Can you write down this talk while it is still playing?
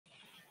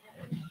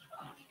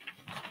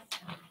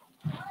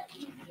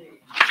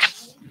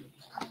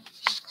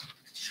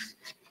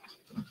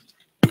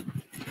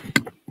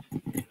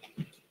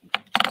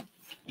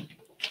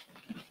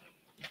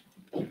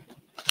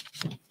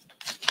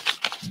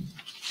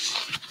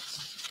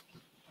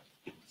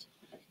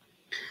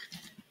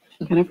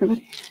Got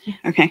everybody?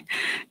 Okay.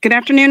 Good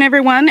afternoon,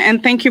 everyone,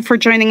 and thank you for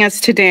joining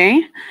us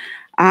today.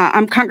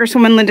 I'm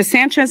Congresswoman Linda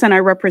Sanchez, and I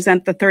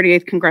represent the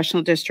 38th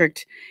Congressional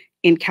District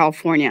in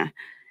California.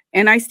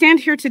 And I stand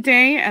here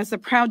today as the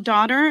proud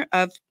daughter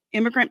of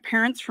immigrant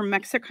parents from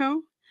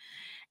Mexico.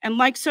 And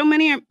like so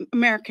many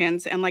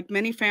Americans and like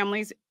many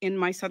families in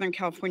my Southern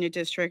California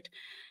district,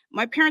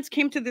 my parents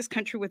came to this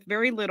country with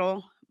very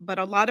little, but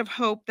a lot of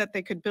hope that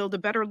they could build a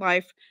better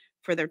life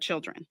for their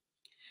children.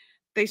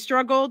 They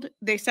struggled,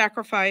 they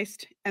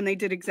sacrificed, and they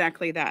did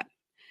exactly that.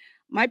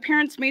 My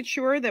parents made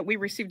sure that we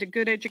received a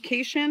good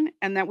education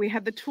and that we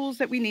had the tools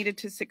that we needed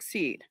to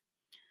succeed.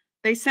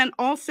 They sent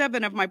all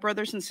 7 of my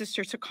brothers and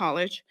sisters to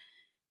college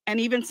and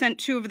even sent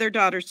 2 of their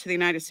daughters to the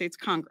United States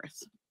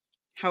Congress.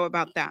 How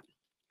about that?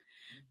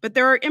 But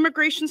there are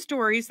immigration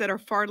stories that are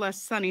far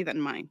less sunny than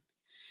mine.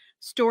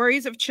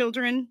 Stories of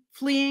children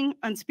fleeing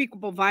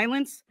unspeakable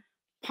violence,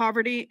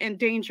 poverty, and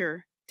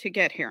danger to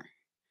get here.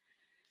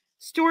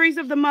 Stories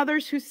of the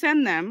mothers who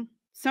send them,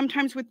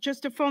 sometimes with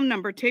just a phone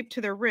number taped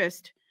to their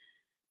wrist,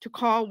 to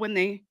call when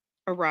they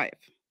arrive.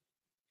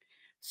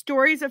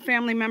 Stories of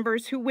family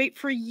members who wait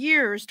for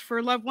years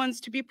for loved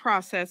ones to be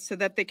processed so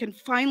that they can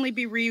finally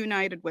be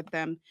reunited with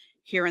them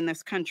here in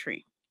this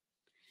country.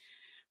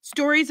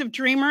 Stories of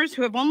dreamers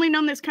who have only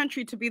known this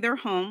country to be their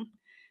home,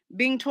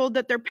 being told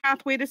that their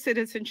pathway to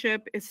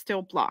citizenship is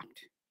still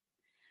blocked.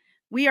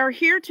 We are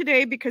here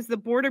today because the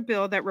border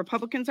bill that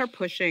Republicans are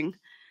pushing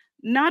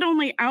not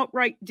only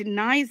outright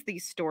denies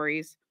these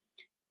stories,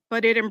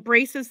 but it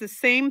embraces the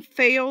same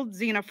failed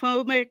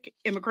xenophobic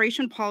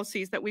immigration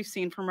policies that we've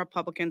seen from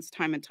Republicans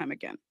time and time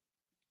again.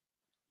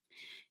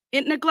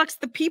 It neglects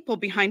the people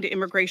behind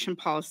immigration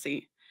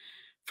policy,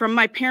 from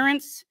my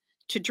parents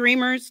to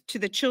dreamers to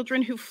the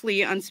children who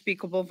flee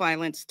unspeakable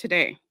violence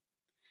today.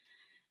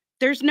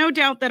 There's no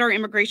doubt that our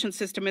immigration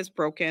system is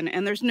broken,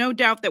 and there's no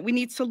doubt that we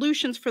need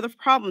solutions for the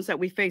problems that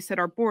we face at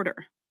our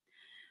border.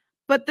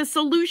 But the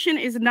solution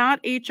is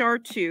not H.R.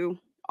 2,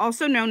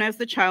 also known as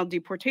the Child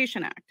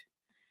Deportation Act.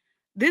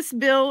 This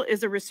bill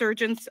is a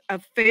resurgence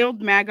of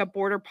failed MAGA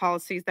border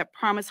policies that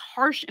promise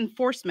harsh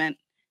enforcement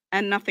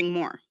and nothing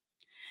more.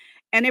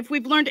 And if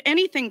we've learned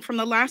anything from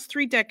the last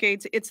 3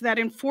 decades, it's that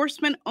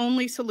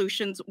enforcement-only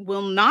solutions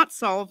will not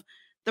solve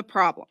the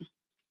problem.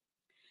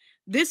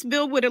 This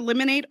bill would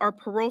eliminate our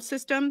parole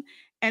system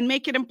and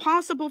make it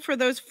impossible for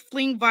those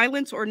fleeing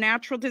violence or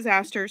natural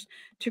disasters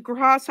to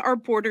cross our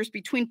borders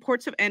between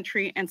ports of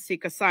entry and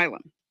seek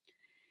asylum.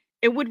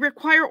 It would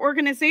require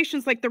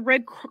organizations like the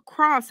Red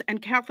Cross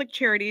and Catholic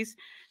Charities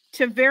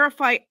to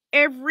verify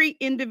every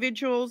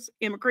individual's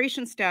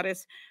immigration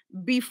status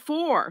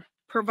before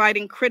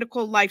providing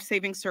critical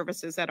life-saving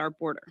services at our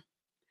border.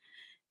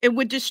 It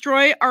would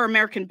destroy our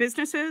American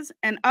businesses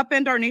and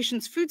upend our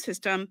nation's food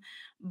system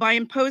by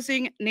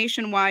imposing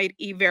nationwide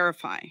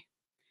e-verify.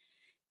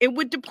 It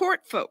would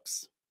deport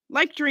folks,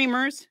 like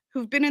dreamers,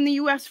 who've been in the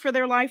US for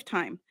their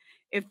lifetime,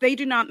 if they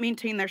do not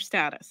maintain their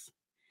status.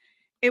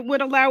 It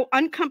would allow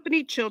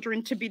unaccompanied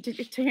children to be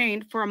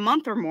detained for a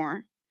month or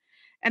more,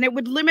 and it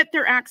would limit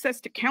their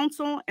access to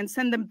counsel and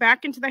send them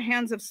back into the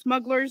hands of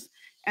smugglers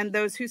and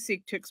those who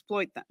seek to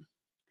exploit them.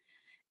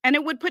 And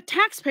it would put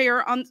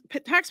taxpayers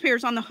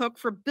on the hook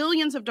for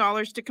billions of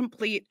dollars to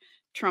complete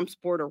Trump's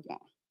border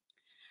wall.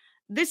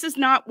 This is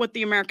not what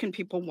the American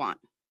people want.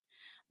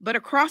 But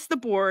across the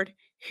board,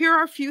 here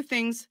are a few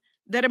things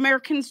that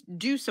Americans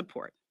do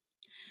support.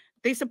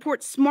 They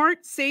support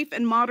smart, safe,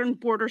 and modern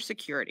border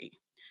security.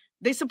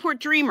 They support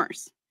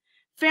dreamers,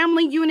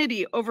 family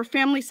unity over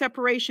family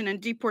separation and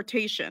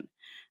deportation,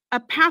 a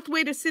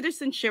pathway to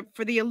citizenship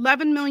for the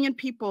 11 million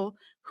people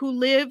who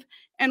live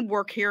and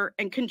work here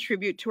and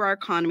contribute to our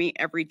economy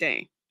every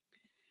day.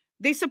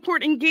 They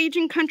support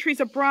engaging countries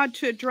abroad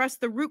to address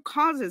the root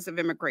causes of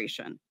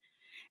immigration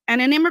and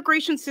an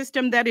immigration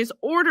system that is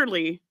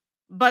orderly,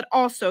 but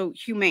also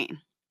humane.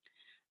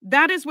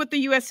 That is what the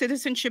U.S.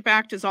 Citizenship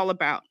Act is all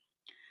about.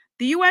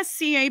 The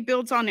USCA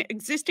builds on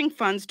existing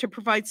funds to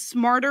provide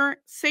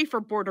smarter, safer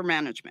border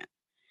management.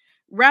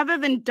 Rather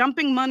than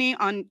dumping money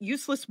on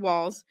useless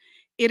walls,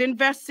 it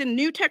invests in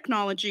new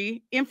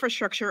technology,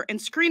 infrastructure,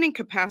 and screening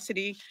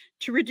capacity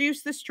to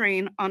reduce the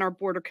strain on our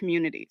border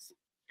communities.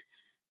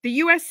 The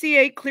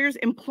USCA clears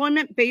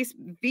employment-based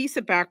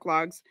visa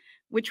backlogs,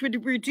 which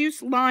would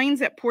reduce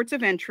lines at ports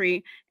of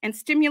entry and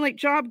stimulate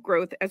job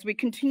growth as we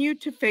continue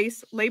to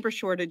face labor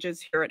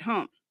shortages here at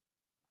home.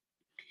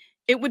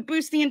 It would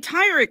boost the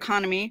entire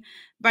economy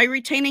by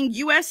retaining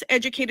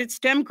US-educated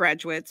STEM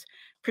graduates,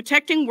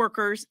 protecting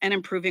workers, and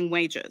improving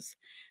wages.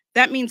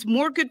 That means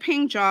more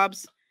good-paying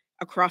jobs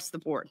across the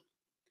board.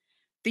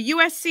 The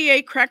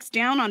USCA cracks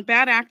down on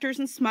bad actors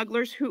and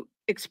smugglers who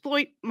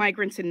exploit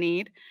migrants in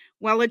need,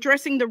 while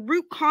addressing the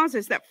root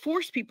causes that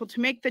force people to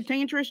make the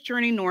dangerous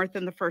journey north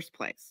in the first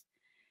place.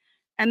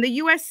 And the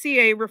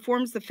USCA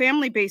reforms the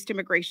family-based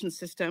immigration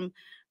system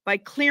by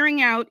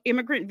clearing out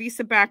immigrant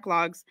visa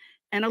backlogs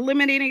and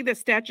eliminating the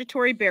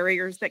statutory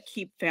barriers that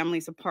keep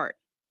families apart.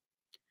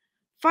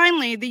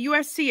 Finally, the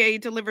USCA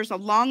delivers a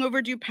long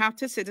overdue path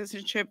to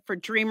citizenship for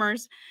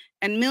dreamers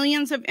and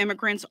millions of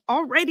immigrants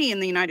already in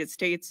the United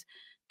States,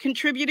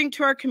 contributing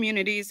to our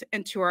communities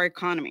and to our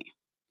economy.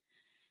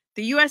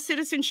 The U.S.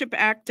 Citizenship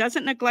Act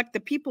doesn't neglect the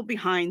people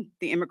behind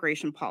the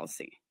immigration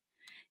policy.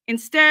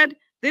 Instead,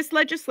 this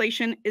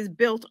legislation is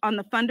built on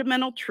the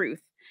fundamental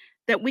truth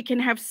that we can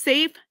have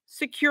safe,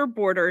 secure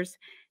borders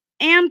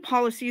and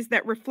policies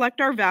that reflect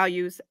our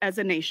values as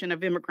a nation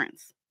of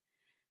immigrants.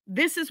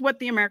 This is what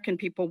the American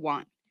people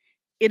want.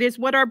 It is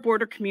what our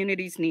border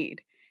communities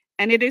need,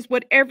 and it is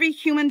what every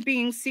human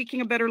being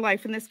seeking a better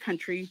life in this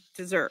country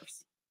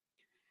deserves.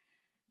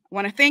 I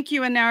want to thank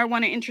you, and now I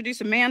want to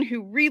introduce a man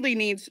who really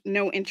needs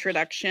no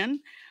introduction,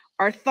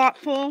 our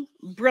thoughtful,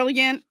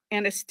 brilliant,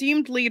 and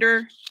esteemed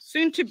leader,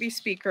 soon-to-be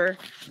speaker,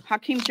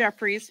 Hakeem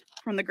Jeffries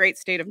from the great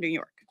state of New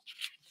York.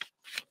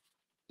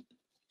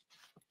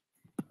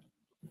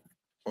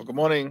 Well, good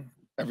morning,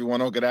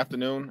 everyone, or good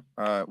afternoon.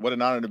 What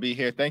an honor to be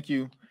here. Thank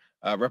you,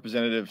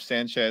 Representative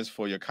Sanchez,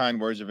 for your kind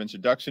words of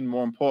introduction.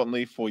 More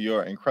importantly, for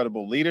your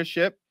incredible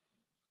leadership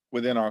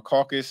within our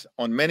caucus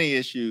on many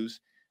issues,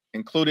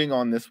 including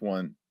on this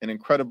one, an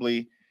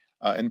incredibly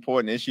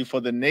important issue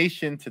for the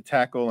nation to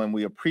tackle. And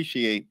we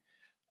appreciate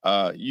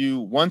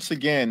you once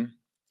again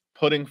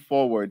putting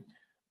forward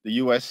the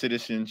U.S.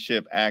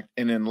 Citizenship Act,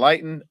 an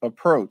enlightened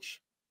approach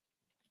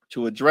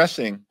to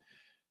addressing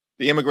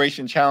the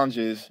immigration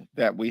challenges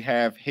that we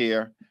have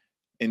here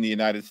in the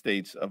United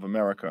States of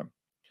America.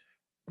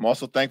 I'm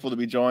also thankful to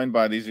be joined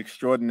by these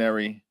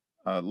extraordinary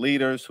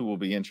leaders who will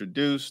be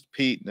introduced,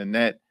 Pete,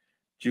 Nanette,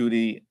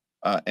 Judy,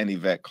 and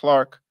Yvette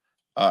Clark,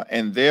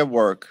 and their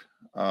work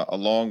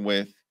along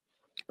with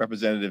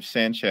Representative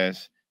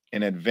Sanchez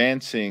in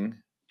advancing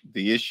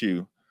the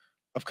issue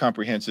of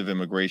comprehensive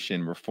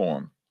immigration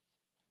reform.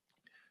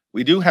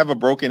 We do have a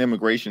broken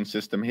immigration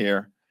system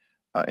here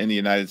in the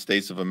United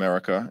States of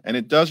America, and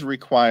it does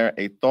require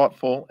a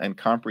thoughtful and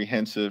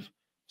comprehensive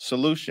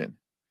solution,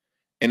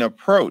 an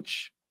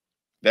approach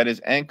that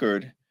is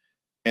anchored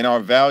in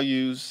our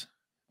values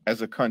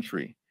as a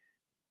country,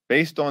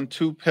 based on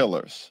two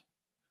pillars.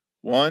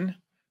 One,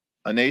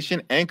 a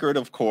nation anchored,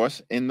 of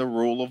course, in the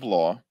rule of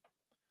law,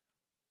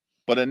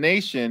 but a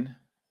nation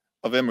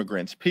of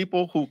immigrants,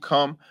 people who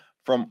come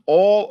from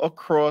all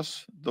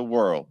across the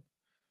world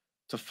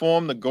to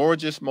form the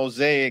gorgeous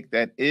mosaic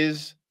that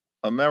is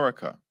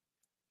America,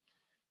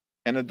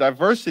 and a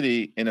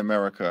diversity in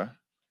America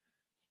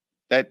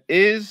that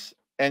is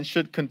and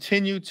should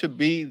continue to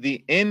be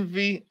the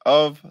envy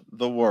of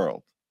the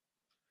world.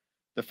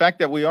 The fact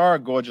that we are a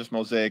gorgeous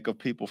mosaic of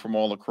people from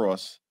all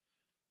across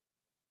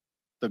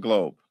the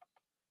globe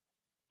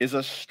is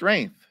a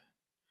strength.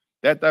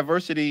 That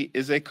diversity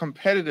is a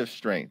competitive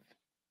strength.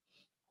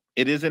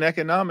 It is an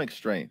economic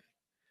strength.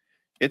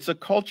 It's a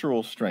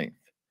cultural strength.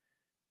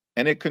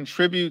 And it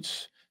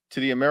contributes to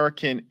the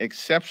American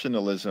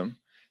exceptionalism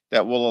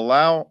that will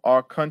allow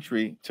our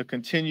country to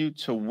continue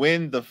to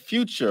win the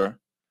future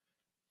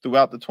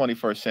throughout the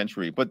 21st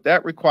century. But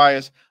that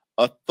requires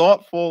a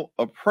thoughtful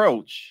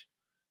approach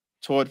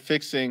toward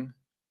fixing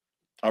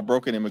our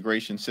broken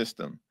immigration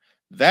system.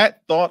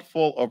 That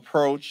thoughtful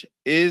approach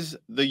is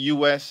the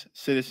U.S.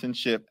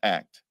 Citizenship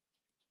Act.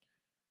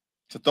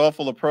 It's a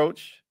thoughtful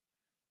approach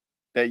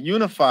that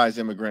unifies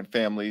immigrant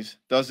families,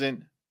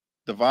 doesn't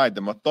divide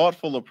them. A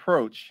thoughtful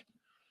approach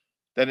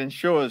that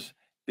ensures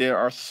there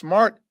are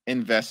smart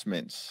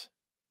investments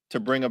to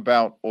bring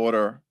about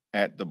order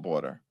at the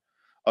border.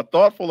 A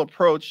thoughtful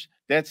approach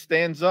that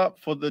stands up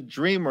for the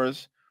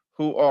dreamers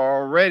who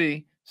are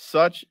already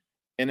such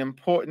an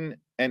important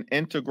and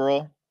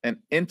integral and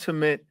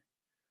intimate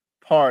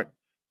part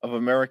of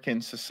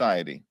American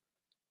society.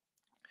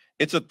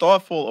 It's a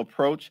thoughtful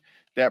approach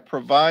that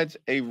provides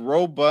a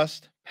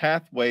robust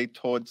pathway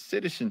towards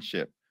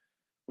citizenship,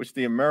 which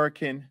the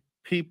American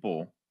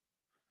people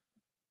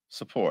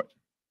support.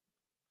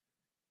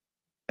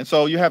 And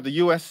so you have the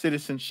U.S.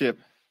 Citizenship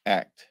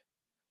Act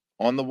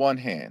on the one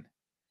hand,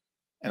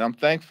 and I'm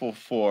thankful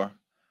for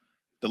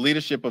the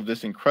leadership of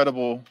this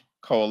incredible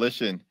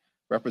coalition,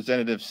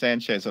 Representative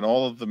Sanchez and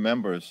all of the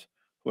members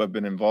who have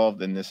been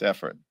involved in this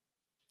effort.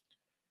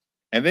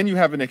 And then you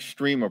have an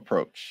extreme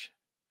approach.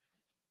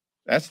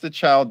 That's the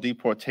Child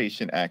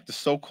Deportation Act, the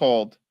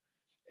so-called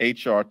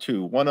H.R.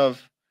 2, one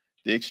of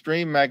the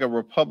extreme MAGA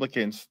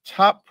Republicans'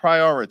 top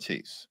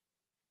priorities.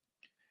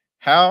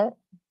 How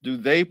do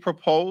they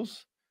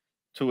propose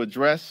to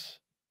address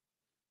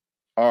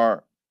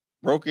our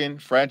broken,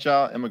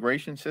 fragile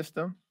immigration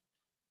system?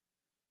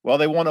 Well,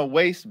 they want to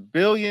waste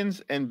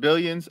billions and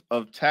billions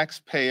of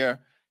taxpayer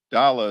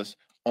dollars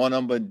on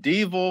a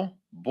medieval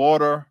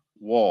border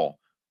wall,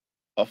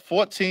 a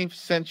 14th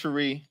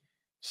century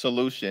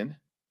solution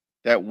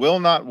that will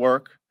not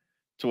work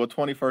to a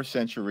 21st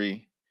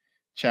century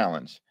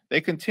challenge.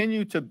 They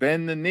continue to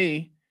bend the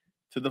knee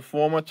to the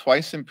former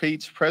twice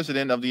impeached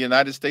president of the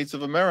United States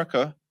of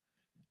America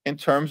in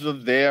terms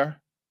of their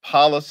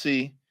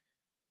policy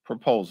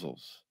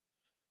proposals.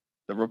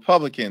 The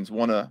Republicans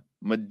want a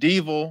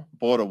medieval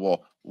border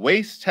wall,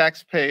 waste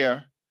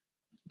taxpayer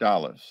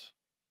dollars.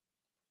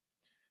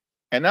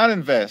 and not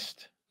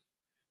invest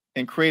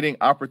in creating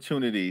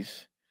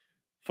opportunities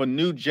for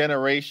new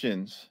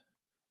generations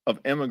of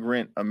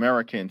immigrant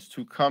Americans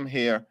to come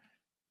here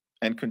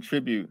and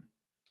contribute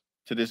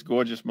to this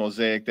gorgeous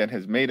mosaic that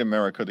has made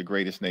America the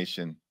greatest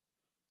nation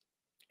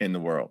in the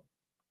world.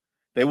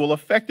 They will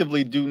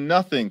effectively do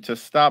nothing to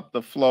stop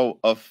the flow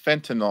of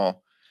fentanyl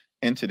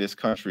into this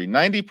country,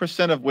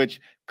 90% of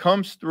which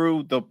comes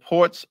through the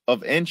ports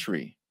of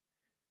entry.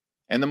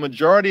 And the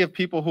majority of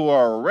people who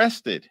are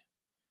arrested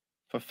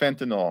for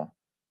fentanyl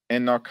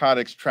and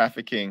narcotics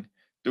trafficking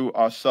through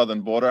our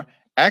southern border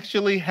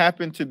actually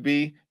happen to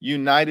be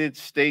United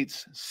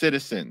States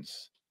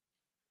citizens.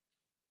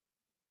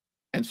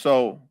 And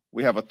so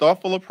we have a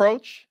thoughtful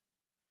approach,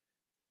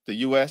 the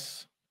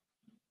U.S.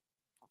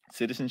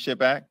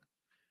 Citizenship Act,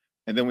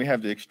 and then we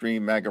have the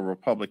extreme MAGA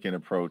Republican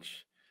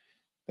approach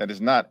that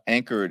is not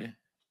anchored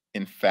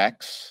in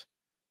facts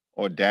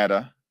or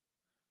data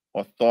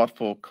or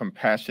thoughtful,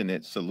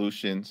 compassionate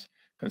solutions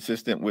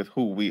consistent with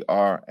who we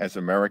are as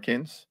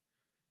Americans.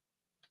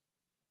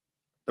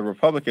 The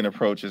Republican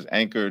approach is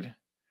anchored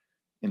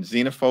in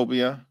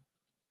xenophobia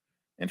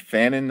and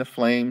fanning the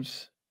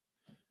flames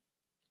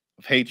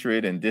of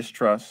hatred and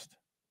distrust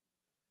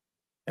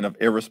and of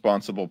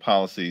irresponsible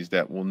policies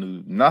that will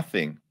do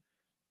nothing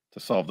to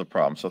solve the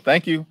problem. So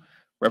thank you,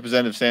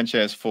 Representative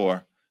Sanchez,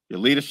 for your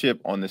leadership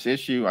on this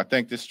issue. I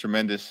thank this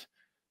tremendous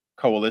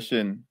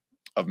coalition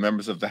of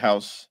members of the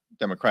House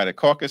Democratic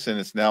Caucus, and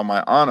it's now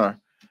my honor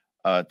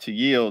to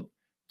yield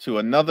to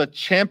another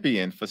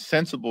champion for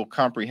sensible,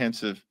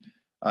 comprehensive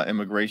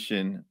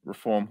immigration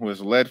reform, who has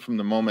led from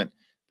the moment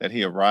that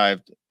he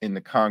arrived in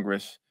the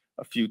Congress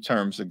a few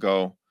terms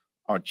ago,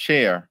 our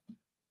chair,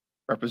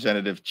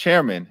 Representative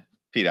Chairman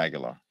Pete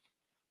Aguilar.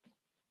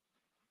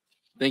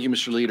 Thank you,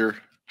 Mr. Leader.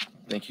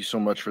 Thank you so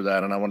much for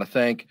that. And I want to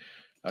thank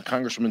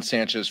Congresswoman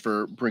Sanchez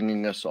for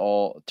bringing us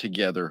all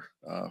together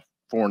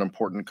for an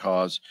important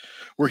cause.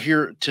 We're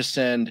here to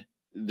send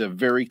the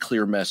very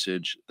clear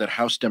message that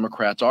House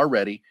Democrats are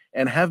ready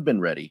and have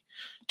been ready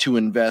to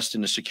invest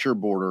in a secure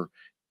border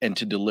and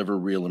to deliver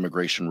real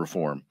immigration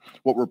reform.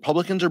 What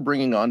Republicans are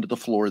bringing onto the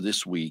floor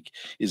this week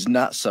is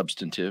not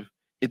substantive.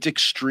 It's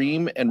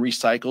extreme and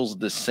recycles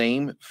the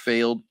same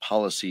failed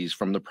policies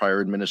from the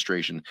prior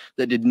administration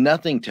that did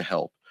nothing to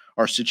help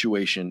our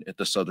situation at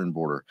the southern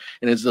border.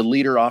 And as the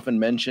leader often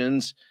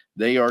mentions,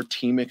 they are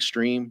team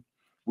extreme.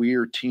 We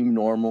are team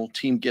normal,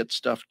 team get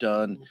stuff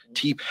done,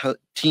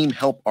 team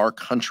help our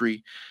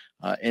country,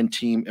 and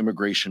team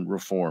immigration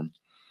reform.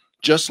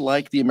 Just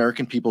like the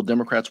American people,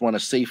 Democrats want a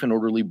safe and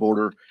orderly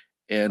border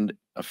and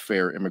a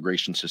fair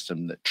immigration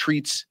system that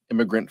treats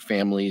immigrant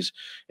families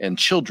and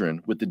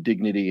children with the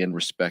dignity and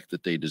respect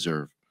that they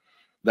deserve.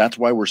 That's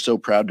why we're so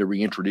proud to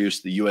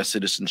reintroduce the U.S.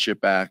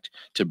 Citizenship Act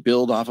to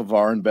build off of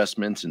our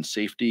investments in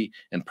safety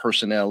and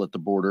personnel at the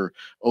border,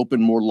 open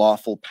more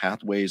lawful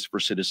pathways for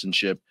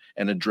citizenship,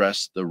 and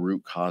address the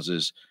root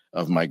causes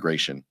of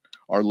migration.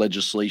 Our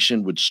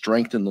legislation would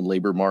strengthen the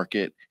labor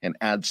market and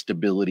add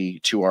stability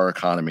to our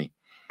economy.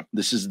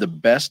 This is the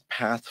best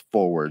path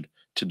forward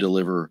to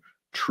deliver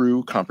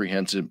true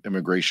comprehensive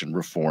immigration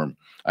reform.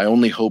 I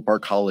only hope our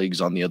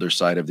colleagues on the other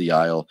side of the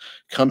aisle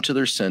come to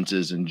their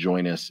senses and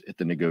join us at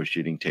the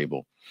negotiating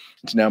table.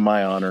 It's now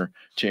my honor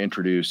to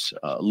introduce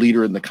a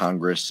leader in the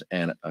Congress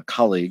and a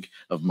colleague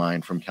of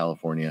mine from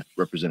California,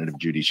 Representative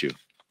Judy Chu.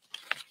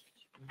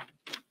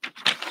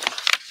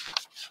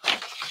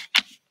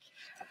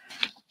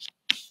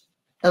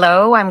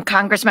 Hello, I'm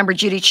Congressmember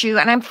Judy Chu,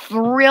 and I'm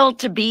thrilled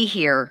to be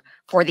here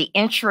for the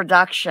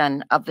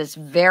introduction of this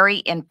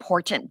very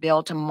important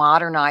bill to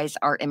modernize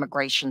our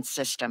immigration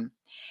system.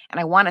 And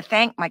I want to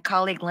thank my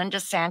colleague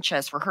Linda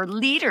Sanchez for her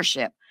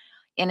leadership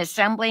in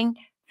assembling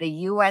the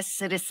U.S.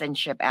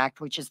 Citizenship Act,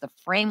 which is the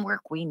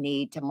framework we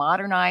need to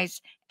modernize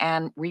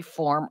and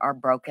reform our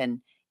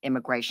broken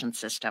immigration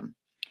system.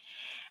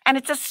 And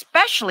it's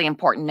especially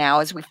important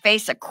now as we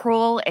face a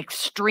cruel,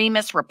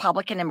 extremist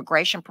Republican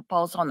immigration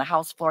proposal on the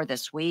House floor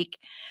this week.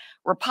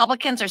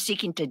 Republicans are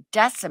seeking to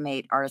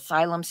decimate our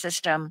asylum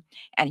system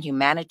and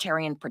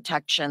humanitarian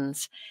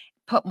protections,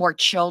 put more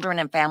children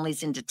and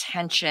families in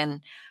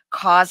detention,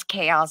 cause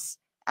chaos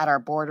at our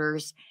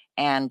borders,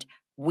 and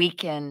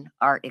weaken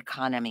our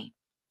economy.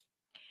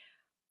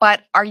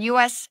 But our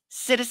U.S.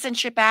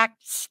 Citizenship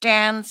Act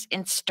stands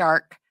in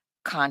stark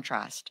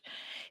contrast.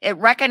 It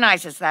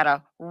recognizes that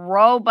a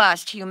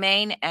robust,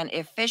 humane, and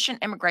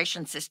efficient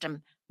immigration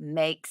system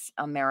makes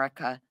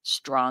America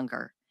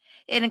stronger.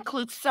 It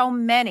includes so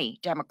many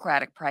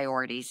Democratic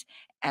priorities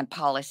and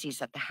policies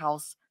that the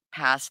House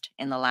passed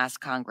in the last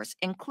Congress,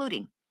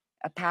 including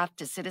a path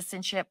to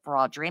citizenship for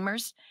all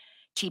dreamers,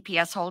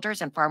 TPS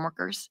holders, and farm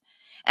workers.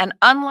 And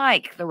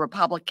unlike the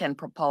Republican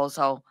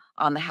proposal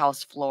on the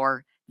House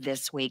floor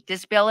this week,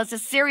 this bill is a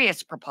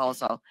serious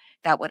proposal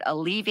that would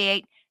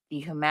alleviate the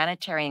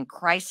humanitarian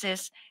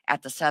crisis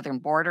at the southern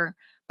border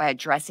by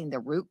addressing the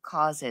root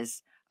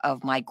causes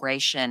of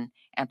migration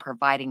and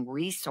providing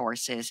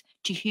resources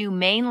to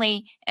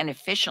humanely and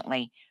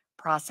efficiently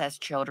process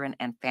children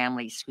and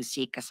families who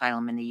seek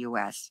asylum in the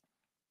U.S.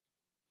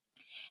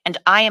 And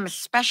I am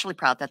especially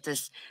proud that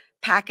this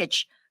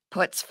package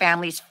puts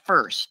families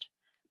first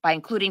by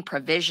including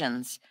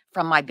provisions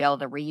from my bill,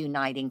 the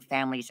Reuniting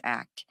Families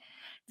Act.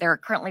 There are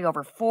currently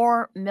over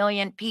 4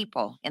 million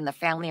people in the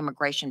family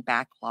immigration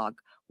backlog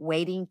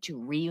waiting to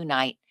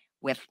reunite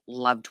with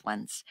loved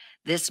ones.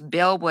 This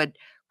bill would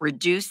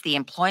reduce the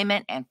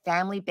employment and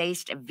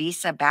family-based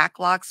visa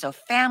backlog so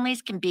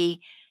families can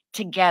be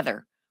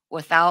together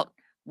without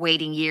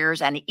waiting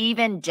years and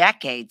even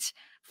decades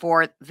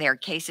for their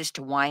cases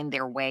to wind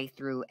their way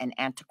through an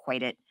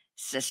antiquated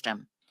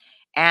system.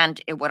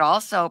 And it would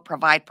also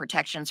provide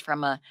protections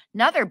from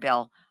another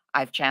bill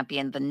I've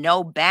championed, the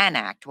No Ban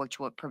Act, which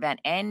would prevent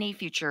any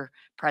future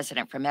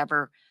president from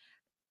ever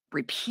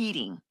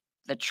repeating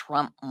the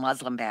Trump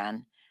Muslim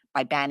ban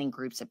by banning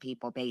groups of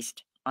people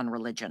based on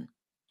religion.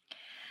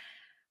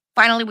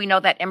 Finally, we know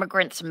that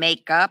immigrants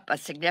make up a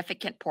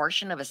significant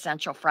portion of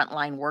essential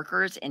frontline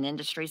workers in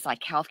industries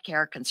like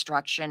healthcare,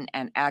 construction,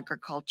 and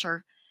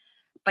agriculture.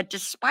 But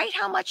despite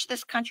how much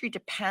this country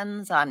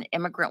depends on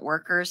immigrant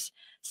workers,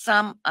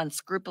 some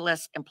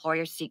unscrupulous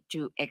employers seek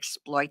to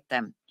exploit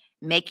them,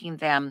 making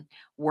them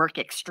work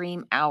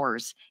extreme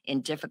hours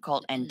in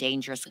difficult and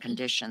dangerous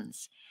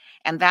conditions.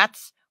 And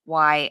that's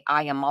why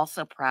I am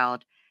also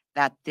proud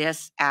that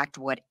this act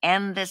would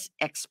end this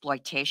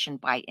exploitation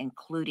by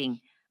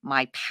including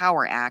my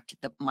Power Act,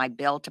 my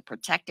bill to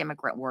protect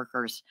immigrant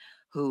workers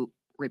who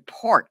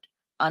report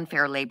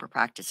unfair labor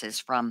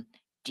practices from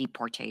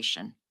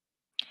deportation.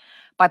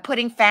 By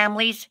putting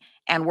families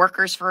and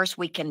workers first,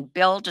 we can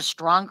build a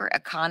stronger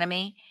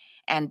economy.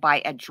 And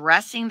by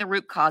addressing the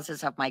root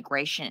causes of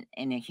migration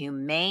in a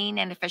humane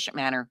and efficient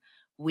manner,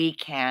 we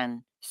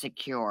can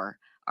secure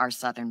our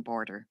southern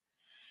border.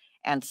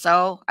 And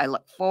so I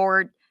look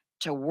forward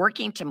to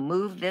working to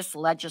move this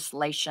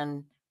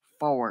legislation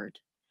forward.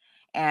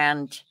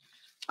 And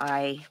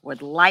I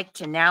would like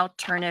to now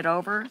turn it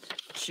over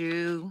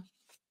to,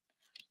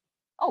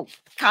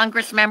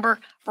 Congressmember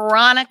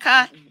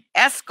Veronica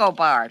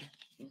Escobar.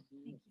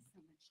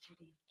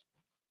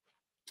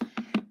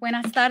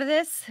 Buenas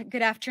tardes.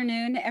 Good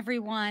afternoon,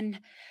 everyone.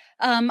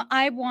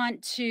 I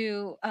want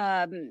to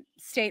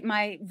state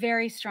my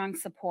very strong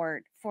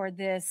support for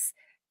this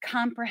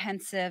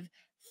comprehensive,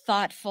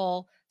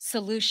 thoughtful,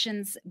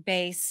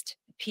 solutions-based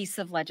piece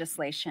of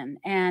legislation.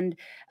 And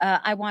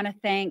I want to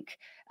thank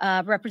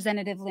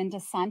Representative Linda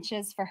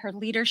Sanchez for her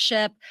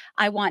leadership.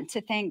 I want to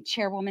thank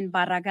Chairwoman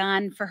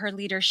Barragan for her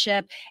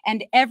leadership,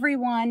 and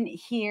everyone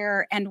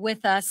here and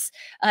with us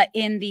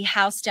in the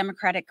House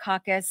Democratic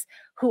Caucus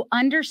who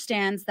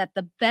understands that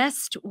the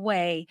best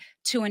way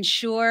to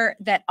ensure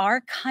that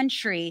our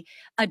country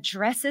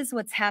addresses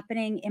what's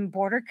happening in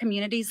border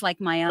communities like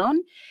my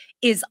own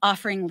is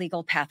offering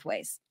legal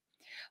pathways.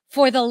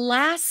 For the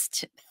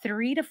last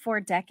 3 to 4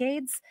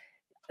 decades,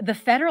 the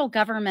federal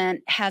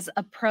government has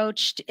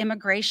approached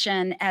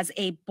immigration as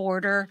a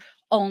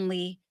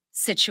border-only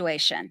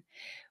situation.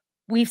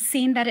 We've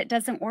seen that it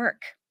doesn't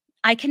work.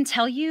 I can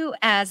tell you,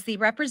 as the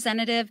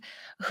representative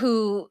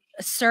who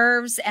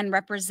serves and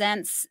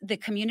represents the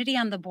community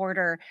on the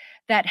border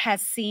that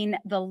has seen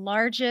the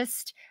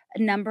largest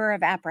number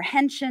of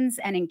apprehensions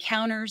and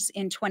encounters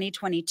in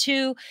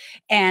 2022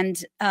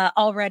 and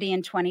already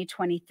in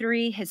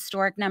 2023,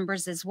 historic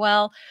numbers as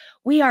well.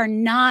 We are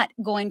not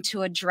going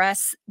to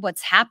address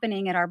what's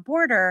happening at our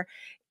border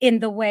in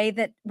the way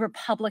that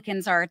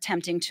Republicans are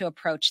attempting to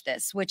approach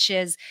this, which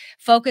is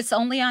focus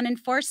only on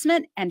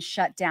enforcement and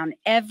shut down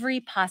every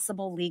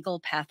possible legal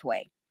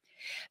pathway.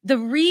 The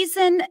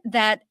reason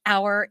that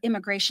our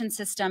immigration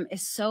system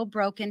is so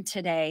broken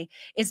today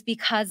is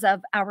because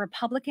of our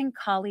Republican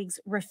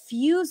colleagues'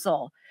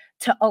 refusal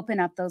to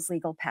open up those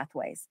legal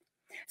pathways.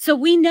 So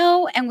we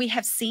know and we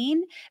have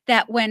seen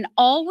that when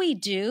all we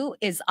do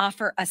is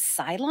offer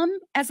asylum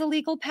as a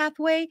legal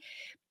pathway,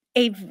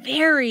 a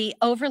very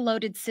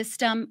overloaded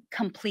system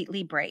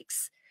completely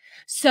breaks.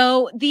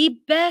 So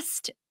the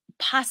best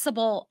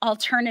possible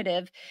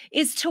alternative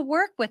is to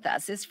work with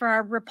us, is for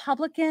our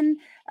Republican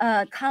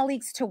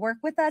colleagues to work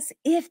with us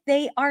if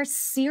they are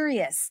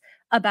serious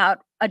about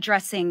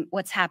addressing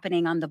what's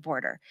happening on the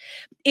border.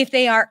 If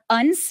they are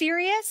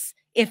unserious,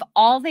 if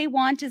all they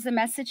want is a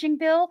messaging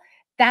bill,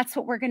 that's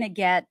what we're going to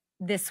get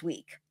this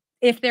week,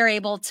 if they're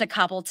able to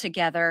cobble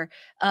together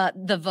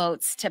the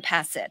votes to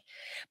pass it.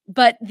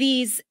 But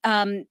these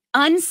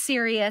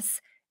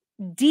unserious,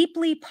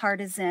 deeply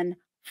partisan,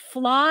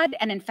 flawed,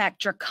 and in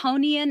fact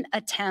draconian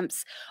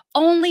attempts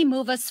only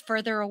move us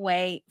further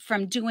away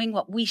from doing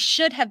what we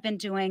should have been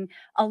doing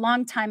a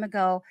long time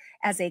ago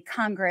as a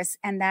Congress,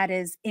 and that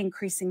is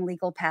increasing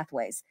legal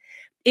pathways.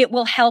 It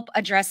will help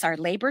address our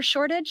labor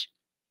shortage.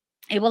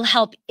 It will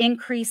help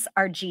increase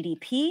our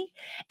GDP,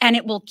 and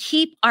it will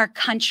keep our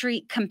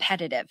country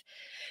competitive.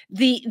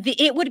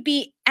 It would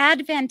be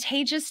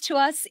advantageous to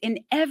us in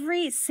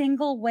every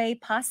single way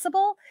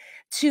possible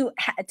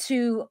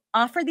to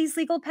offer these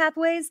legal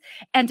pathways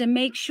and to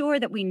make sure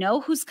that we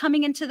know who's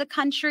coming into the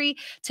country,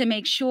 to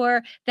make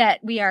sure that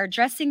we are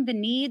addressing the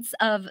needs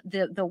of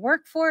the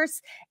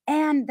workforce,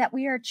 and that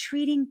we are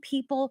treating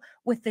people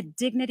with the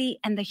dignity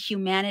and the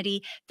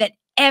humanity that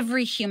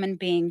every human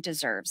being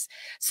deserves.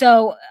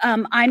 So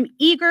I'm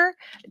eager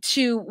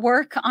to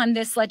work on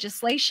this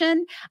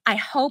legislation. I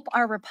hope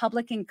our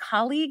Republican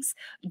colleagues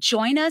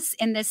join us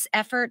in this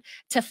effort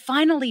to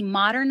finally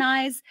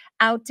modernize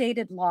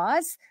outdated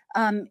laws.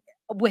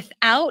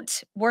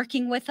 Without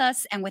working with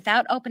us and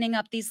without opening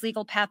up these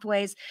legal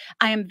pathways,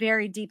 I am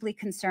very deeply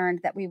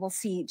concerned that we will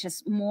see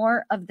just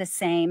more of the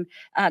same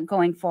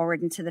going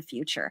forward into the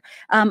future.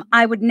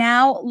 I would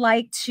now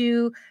like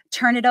to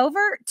turn it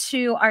over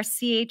to our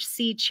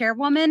CHC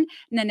chairwoman,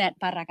 Nanette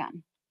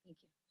Barragan.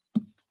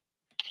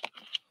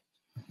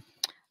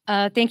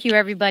 Thank you,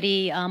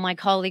 everybody, my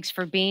colleagues,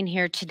 for being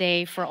here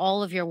today, for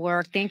all of your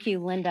work. Thank you,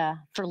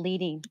 Linda, for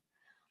leading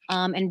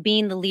and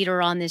being the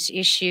leader on this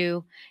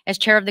issue. As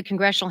chair of the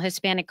Congressional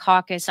Hispanic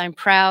Caucus, I'm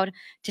proud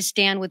to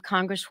stand with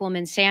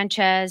Congresswoman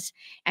Sanchez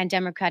and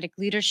Democratic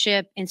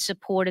leadership in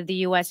support of the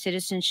U.S.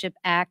 Citizenship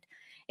Act.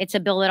 It's a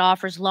bill that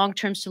offers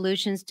long-term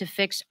solutions to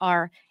fix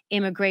our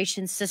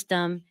immigration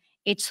system.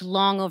 It's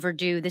long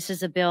overdue. This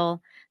is a bill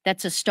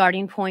that's a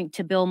starting point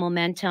to build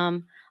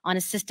momentum on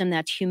a system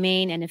that's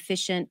humane and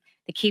efficient,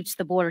 that keeps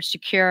the border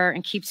secure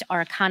and keeps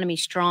our economy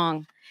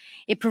strong.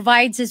 It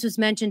provides, as was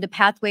mentioned, a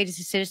pathway to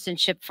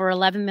citizenship for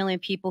 11 million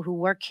people who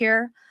work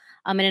here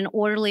in an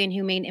orderly and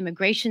humane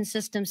immigration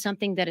system,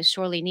 something that is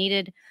sorely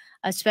needed,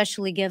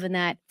 especially given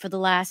that for the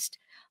last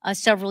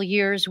several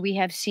years, we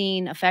have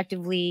seen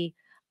effectively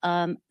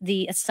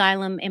the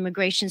asylum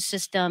immigration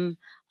system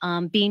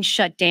being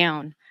shut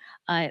down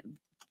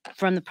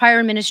from the prior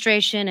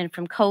administration and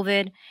from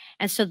COVID.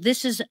 And so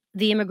this is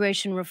the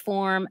immigration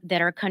reform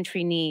that our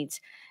country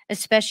needs,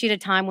 especially at a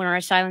time when our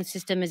asylum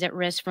system is at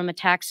risk from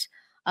attacks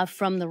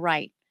from the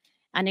right.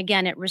 And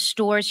again, it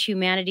restores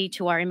humanity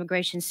to our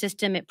immigration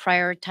system. It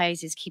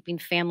prioritizes keeping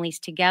families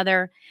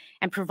together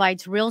and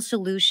provides real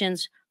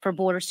solutions for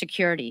border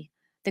security.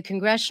 The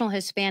Congressional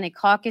Hispanic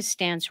Caucus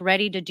stands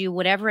ready to do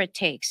whatever it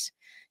takes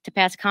to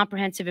pass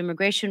comprehensive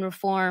immigration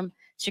reform,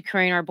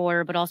 securing our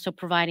border, but also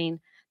providing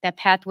that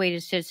pathway to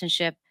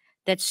citizenship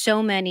that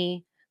so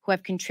many who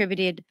have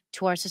contributed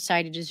to our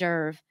society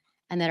deserve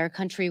and that our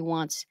country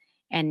wants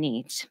and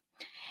needs.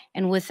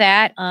 And with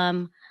that,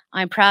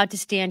 I'm proud to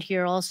stand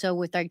here also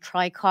with our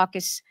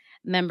tri-caucus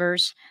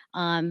members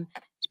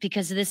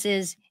because this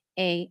is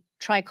a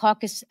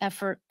tri-caucus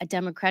effort, a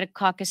Democratic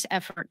caucus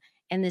effort,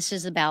 and this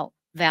is about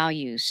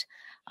values.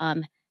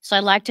 So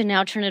I'd like to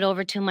now turn it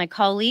over to my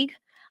colleague,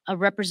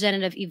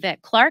 Representative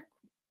Yvette Clarke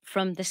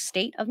from the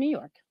state of New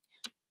York.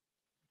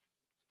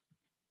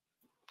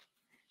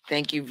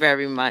 Thank you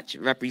very much,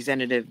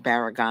 Representative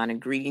Barragan, and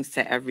greetings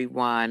to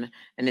everyone.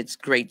 And it's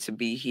great to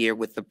be here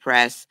with the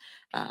press.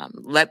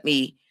 Let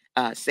me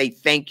say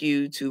thank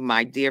you to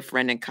my dear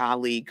friend and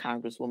colleague,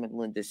 Congresswoman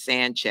Linda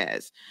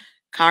Sanchez.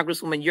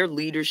 Congresswoman, your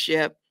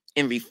leadership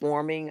in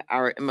reforming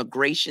our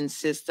immigration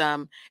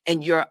system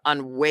and your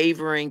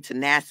unwavering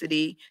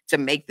tenacity to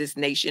make this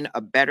nation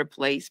a better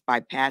place by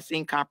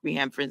passing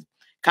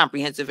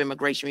comprehensive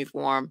immigration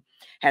reform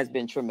has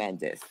been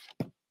tremendous.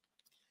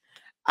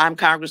 I'm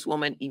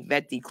Congresswoman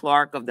Yvette D.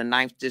 Clarke of the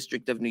 9th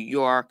District of New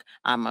York.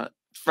 I'm a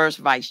first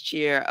vice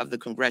chair of the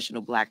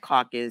Congressional Black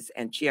Caucus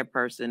and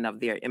chairperson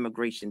of their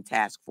immigration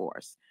task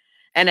force.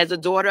 And as a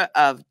daughter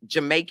of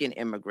Jamaican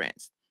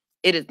immigrants,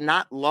 it is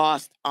not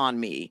lost on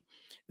me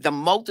the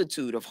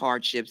multitude of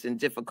hardships and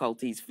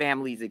difficulties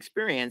families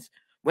experience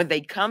when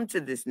they come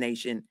to this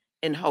nation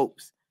in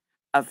hopes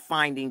of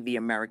finding the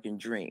American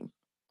dream.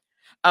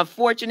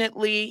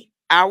 Unfortunately,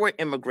 our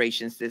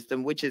immigration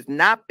system, which has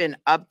not been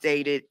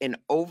updated in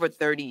over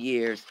 30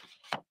 years,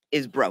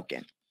 is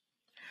broken.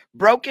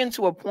 Broken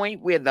to a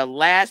point where the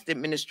last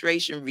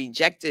administration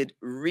rejected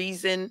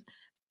reason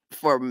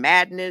for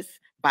madness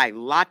by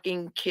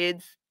locking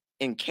kids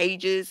in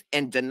cages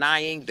and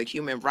denying the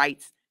human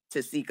rights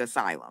to seek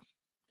asylum.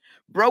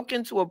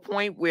 Broken to a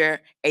point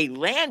where a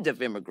land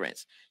of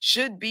immigrants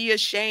should be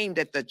ashamed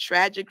at the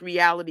tragic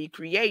reality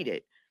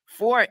created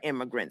for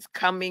immigrants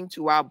coming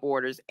to our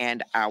borders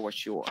and our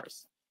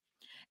shores.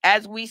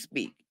 As we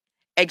speak,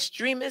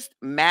 extremist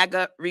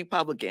MAGA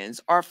Republicans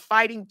are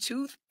fighting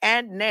tooth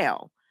and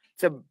nail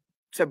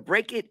to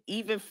break it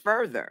even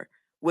further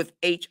with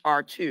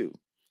H.R. 2,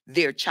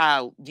 their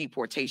Child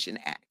Deportation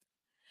Act.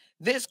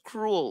 This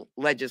cruel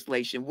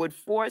legislation would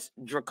force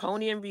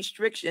draconian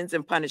restrictions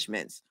and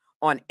punishments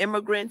on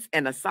immigrants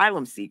and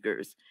asylum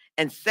seekers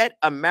and set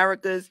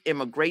America's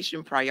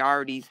immigration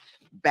priorities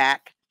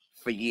back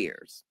for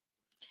years.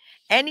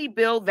 Any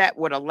bill that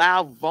would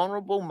allow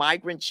vulnerable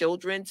migrant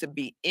children to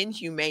be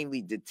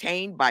inhumanely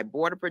detained by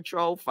Border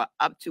Patrol for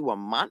up to a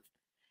month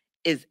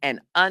is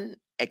an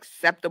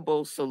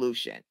unacceptable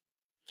solution.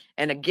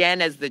 And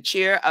again, as the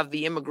chair of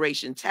the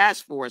Immigration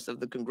Task Force of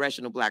the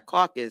Congressional Black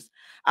Caucus,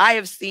 I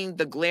have seen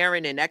the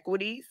glaring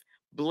inequities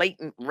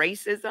blatant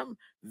racism,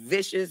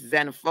 vicious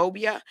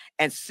xenophobia,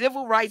 and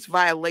civil rights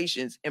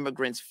violations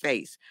immigrants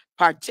face,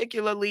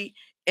 particularly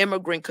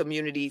immigrant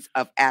communities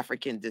of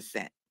African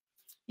descent.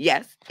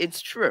 Yes,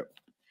 it's true.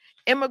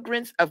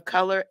 Immigrants of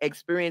color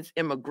experience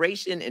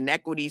immigration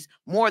inequities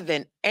more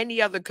than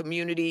any other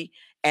community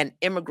and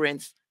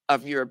immigrants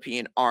of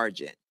European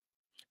origin.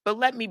 But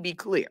let me be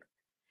clear.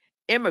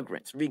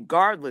 Immigrants,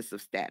 regardless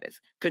of status,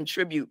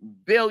 contribute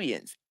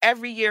billions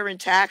every year in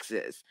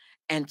taxes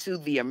and to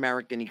the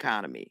American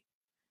economy.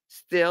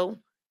 Still,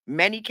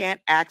 many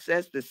can't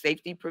access the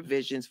safety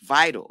provisions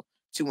vital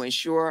to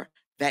ensure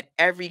that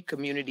every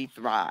community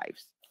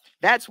thrives.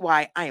 That's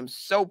why I am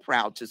so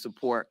proud to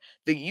support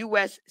the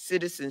U.S.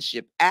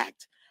 Citizenship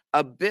Act,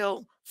 a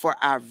bill for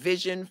our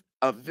vision,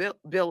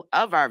 bill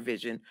of our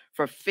vision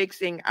for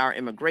fixing our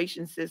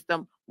immigration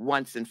system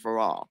once and for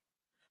all.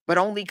 But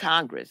only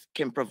Congress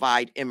can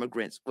provide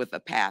immigrants with a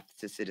path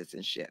to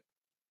citizenship.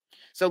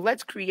 So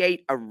let's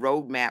create a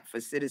roadmap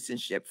for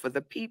citizenship for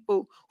the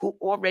people who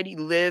already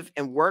live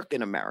and work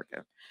in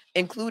America,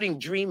 including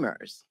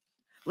dreamers.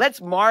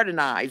 Let's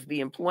modernize the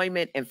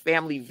employment and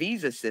family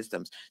visa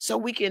systems so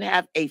we can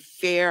have a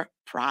fair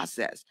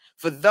process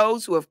for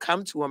those who have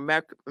come to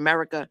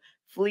America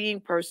fleeing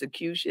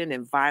persecution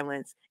and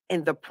violence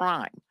in the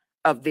prime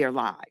of their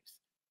lives.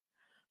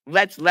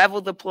 Let's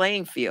level the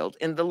playing field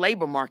in the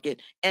labor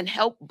market and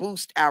help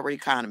boost our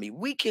economy.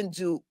 We can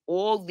do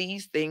all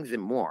these things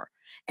and more.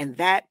 And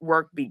that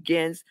work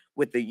begins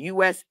with the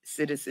U.S.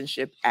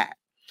 Citizenship Act.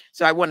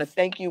 So I want to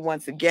thank you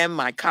once again,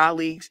 my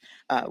colleagues.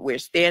 We're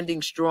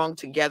standing strong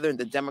together in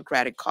the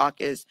Democratic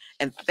caucus,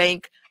 and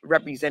thank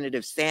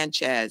Representative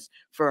Sanchez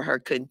for her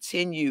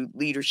continued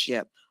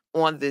leadership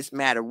on this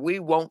matter. We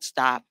won't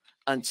stop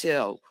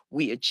until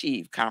we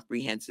achieve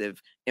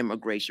comprehensive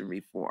immigration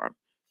reform.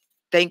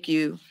 Thank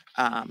you,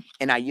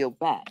 and I yield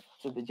back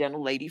to the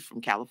gentlelady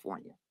from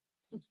California.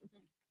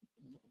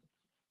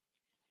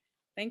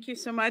 Thank you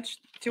so much.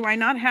 Do I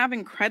not have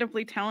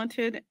incredibly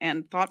talented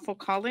and thoughtful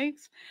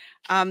colleagues?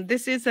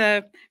 This is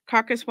a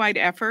caucus-wide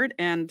effort,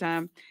 and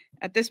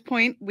at this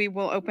point, we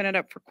will open it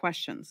up for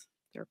questions.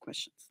 There are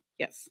questions.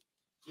 Yes.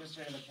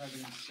 Yesterday, the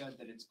president said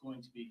that it's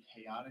going to be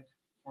chaotic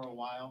for a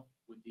while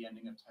with the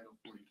ending of Title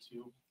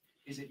 42.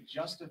 Is it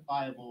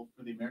justifiable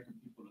for the American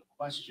people to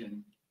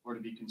question or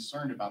to be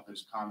concerned about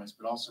those comments,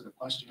 but also to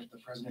question if the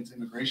president's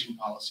immigration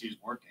policy is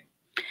working?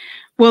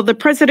 Well, the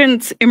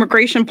president's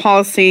immigration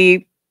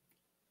policy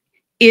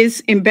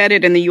is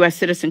embedded in the U.S.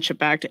 Citizenship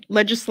Act.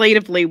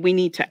 Legislatively, we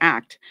need to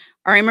act.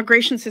 Our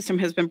immigration system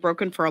has been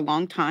broken for a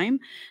long time.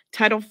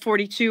 Title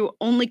 42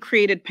 only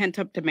created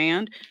pent-up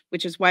demand,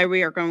 which is why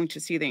we are going to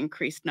see the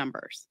increased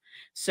numbers.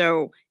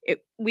 So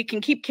we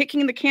can keep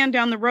kicking the can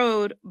down the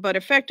road, but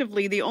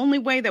effectively, the only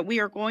way that we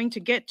are going to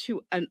get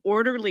to an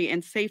orderly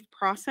and safe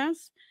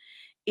process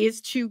is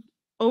to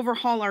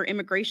overhaul our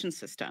immigration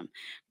system.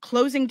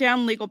 Closing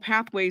down legal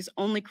pathways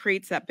only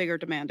creates that bigger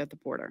demand at the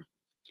border.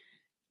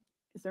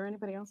 Is there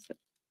anybody else that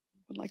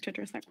would like to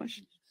address that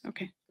question?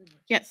 Okay.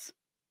 Yes.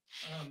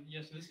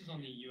 Yes, so this is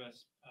on the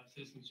U.S.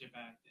 Citizenship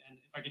Act. And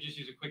if I could just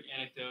use a quick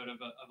anecdote of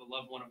a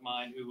loved one of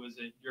mine who was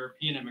a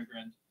European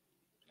immigrant,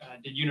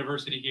 did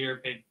university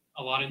here, paid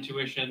a lot in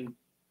tuition,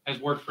 has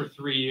worked for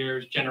 3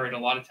 years, generated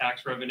a lot of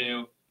tax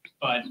revenue,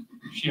 but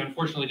she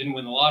unfortunately didn't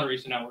win the lottery,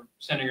 so now we're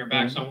sending her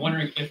back. So I'm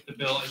wondering if the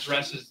bill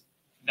addresses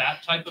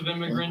that type of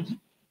immigrant,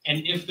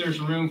 and if there's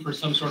room for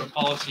some sort of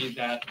policy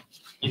that,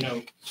 you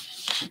know,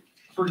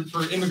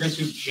 for immigrants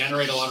who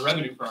generate a lot of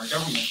revenue for our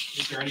government,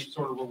 is there any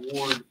sort of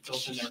reward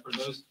built in there for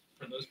those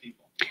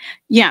people?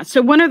 Yeah,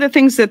 so one of the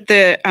things that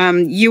the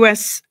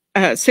U.S.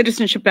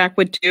 Citizenship Act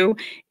would do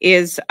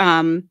is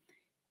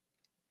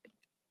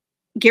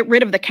get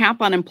rid of the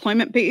cap on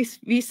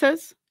employment-based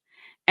visas.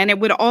 And it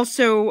would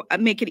also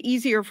make it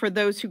easier for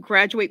those who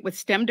graduate with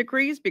STEM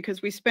degrees,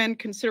 because we spend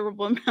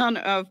considerable amount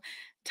of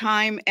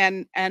time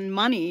and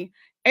money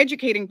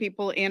educating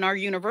people in our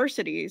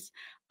universities,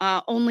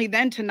 only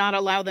then to not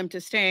allow them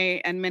to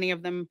stay. And many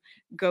of them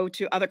go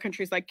to other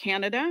countries like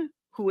Canada,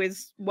 who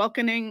is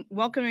welcoming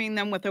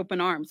them with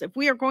open arms. If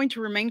we are going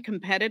to remain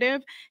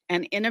competitive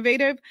and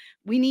innovative,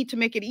 we need to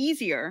make it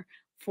easier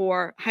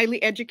for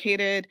highly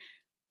educated,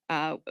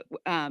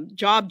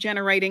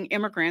 job-generating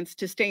immigrants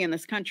to stay in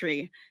this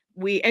country.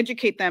 We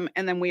educate them,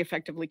 and then we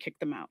effectively kick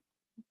them out.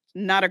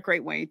 Not a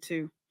great way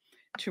to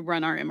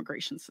run our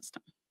immigration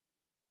system.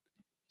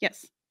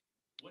 Yes.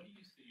 What do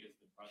you see as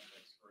the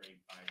prospects for a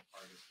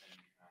bipartisan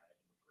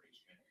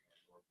immigration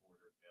or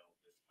border bill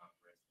this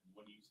Congress? And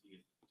what do you see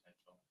as the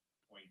potential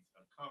points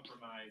of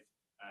compromise,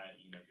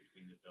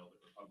 between the bill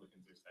that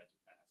Republicans are set to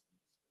pass?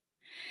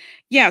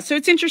 Yeah, so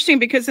it's interesting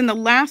because in the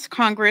last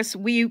Congress,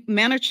 we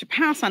managed to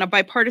pass on a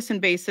bipartisan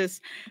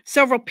basis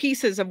several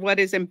pieces of what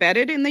is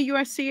embedded in the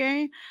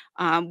USCA.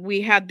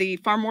 We had the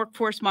Farm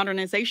Workforce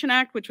Modernization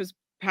Act, which was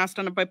passed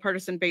on a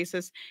bipartisan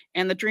basis,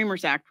 and the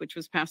Dreamers Act, which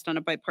was passed on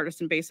a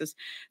bipartisan basis.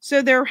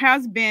 So there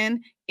has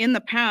been, in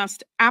the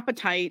past,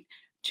 appetite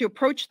to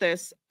approach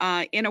this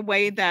in a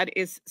way that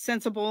is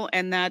sensible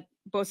and that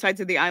both sides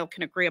of the aisle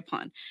can agree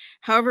upon.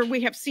 However,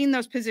 we have seen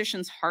those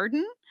positions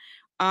harden,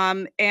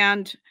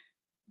 and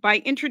by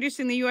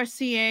introducing the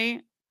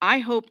USCA, I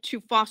hope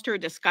to foster a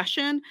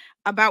discussion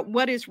about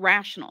what is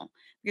rational.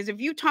 Because if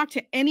you talk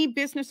to any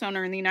business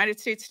owner in the United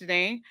States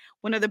today,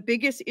 one of the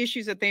biggest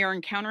issues that they are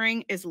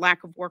encountering is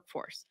lack of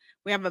workforce.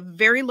 We have a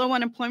very low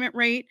unemployment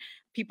rate.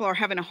 People are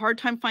having a hard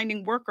time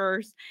finding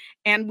workers.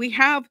 And we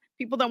have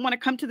people that want to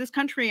come to this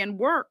country and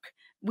work.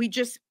 We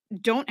just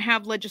don't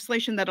have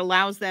legislation that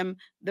allows them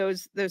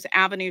those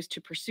avenues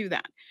to pursue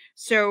that.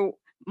 So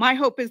my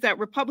hope is that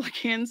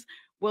Republicans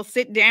will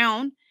sit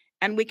down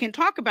and we can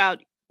talk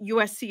about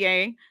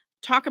USCA,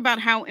 talk about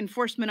how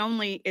enforcement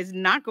only is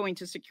not going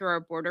to secure our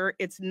border.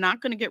 It's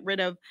not going to get rid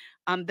of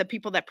the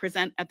people that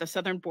present at the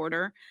southern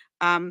border.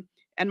 And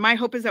my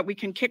hope is that we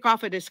can kick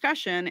off a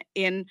discussion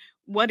in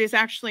what is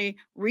actually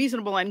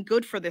reasonable and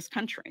good for this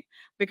country.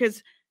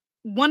 Because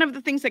one of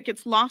the things that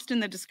gets lost in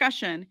the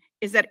discussion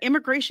is that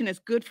immigration is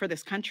good for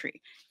this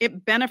country.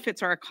 It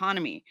benefits our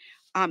economy.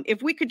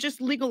 If we could just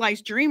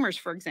legalize dreamers,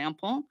 for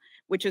example,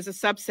 which is a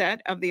subset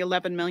of the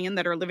 11 million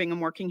that are living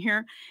and working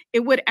here,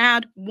 it would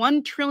add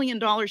 $1 trillion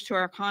to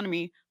our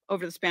economy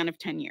over the span of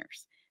 10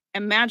 years.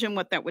 Imagine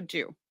what that would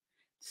do.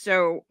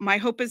 So my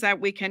hope is that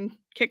we can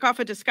kick off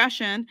a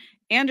discussion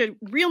and a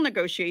real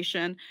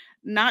negotiation,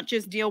 not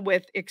just deal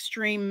with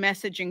extreme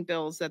messaging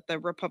bills that the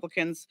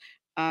Republicans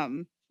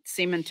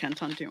seem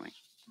intent on doing.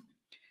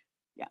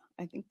 Yeah,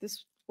 I think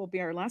this will be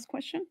our last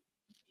question.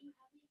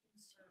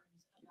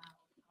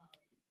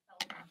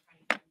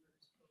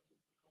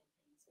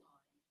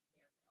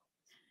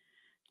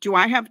 Do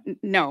I have?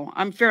 No,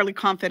 I'm fairly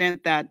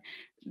confident that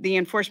the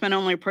enforcement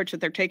only approach that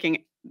they're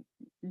taking,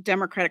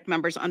 Democratic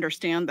members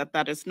understand that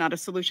that is not a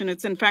solution.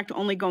 It's in fact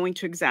only going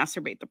to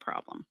exacerbate the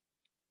problem.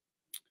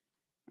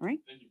 All right,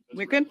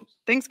 we're good.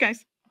 Thanks,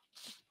 guys.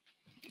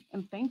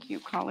 And thank you,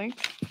 colleagues.